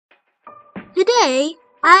Today,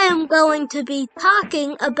 I am going to be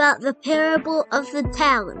talking about the parable of the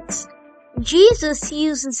talents. Jesus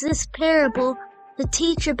uses this parable to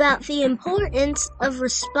teach about the importance of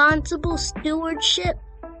responsible stewardship,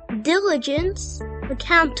 diligence,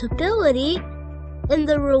 accountability, and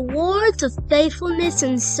the rewards of faithfulness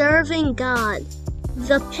in serving God.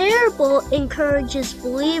 The parable encourages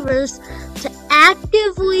believers to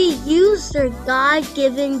actively use their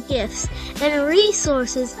God-given gifts and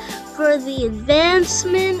resources for the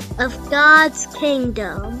advancement of God's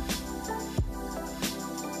kingdom.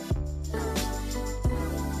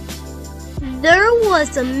 There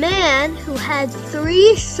was a man who had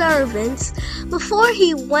 3 servants. Before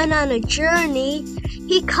he went on a journey,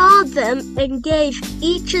 he called them and gave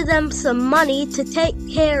each of them some money to take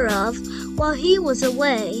care of while he was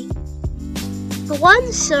away. To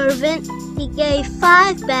one servant, he gave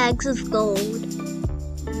 5 bags of gold.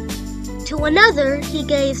 To another, he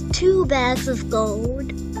gave 2 bags of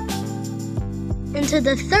gold. And to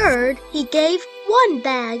the third, he gave 1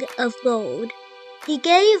 bag of gold. He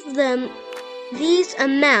gave them these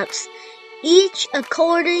amounts, each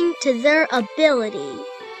according to their ability.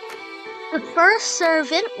 The first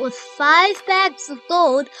servant with 5 bags of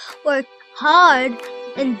gold worked hard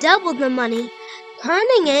and doubled the money,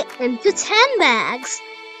 turning it into 10 bags.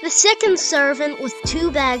 The second servant with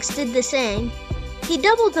 2 bags did the same. He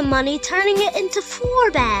doubled the money, turning it into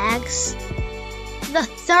 4 bags. The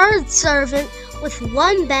third servant with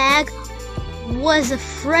 1 bag was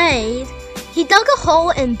afraid. He dug a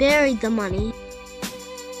hole and buried the money.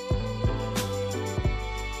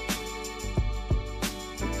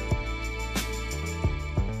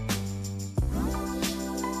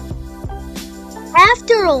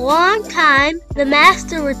 After a long time, the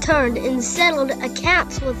master returned and settled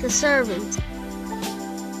accounts with the servants.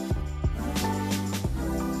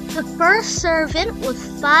 The first servant with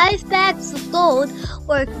 5 bags of gold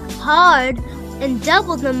worked hard and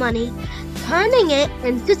doubled the money, turning it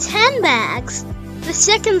into 10 bags. The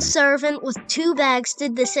second servant with 2 bags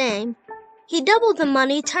did the same. He doubled the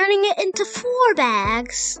money, turning it into 4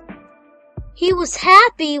 bags. He was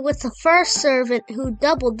happy with the first servant who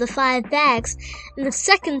doubled the 5 bags and the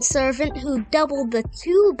second servant who doubled the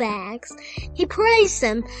 2 bags. He praised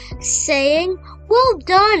them, saying, "Well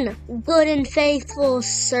done, good and faithful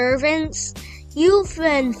servants. You've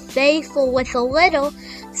been faithful with a little,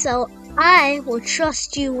 so I will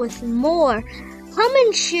trust you with more. Come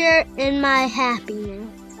and share in my happiness."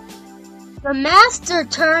 The master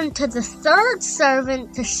turned to the third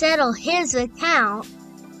servant to settle his account.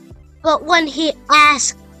 But when he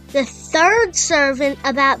asked the third servant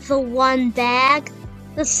about the 1 bag,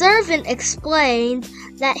 the servant explained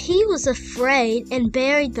that he was afraid and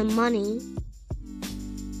buried the money.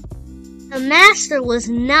 The master was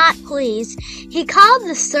not pleased. He called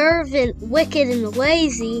the servant wicked and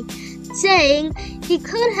lazy, saying he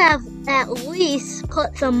could have at least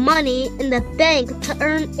put the money in the bank to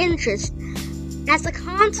earn interest. As a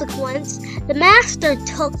consequence, the master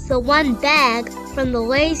took the 1 bag from the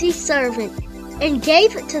lazy servant and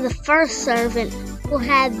gave it to the first servant who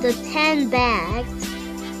had the 10 bags.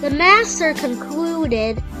 The master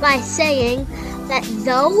concluded by saying that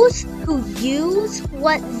those who use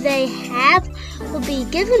what they have will be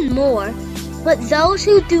given more, but those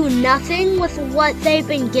who do nothing with what they've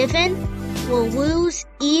been given will lose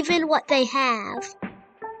even what they have.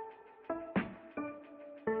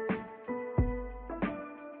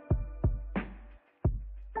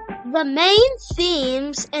 The main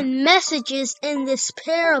themes and messages in this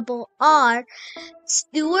parable are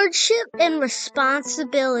stewardship and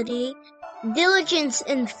responsibility, diligence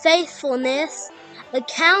and faithfulness,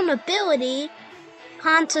 accountability,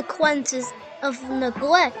 consequences of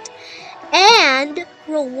neglect, and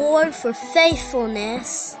reward for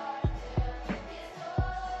faithfulness.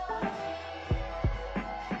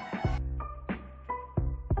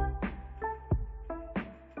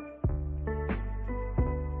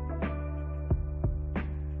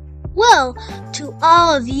 Well, to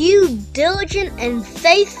all of you diligent and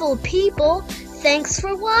faithful people, thanks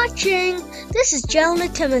for watching. This is Jonah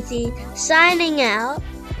Timothy, signing out.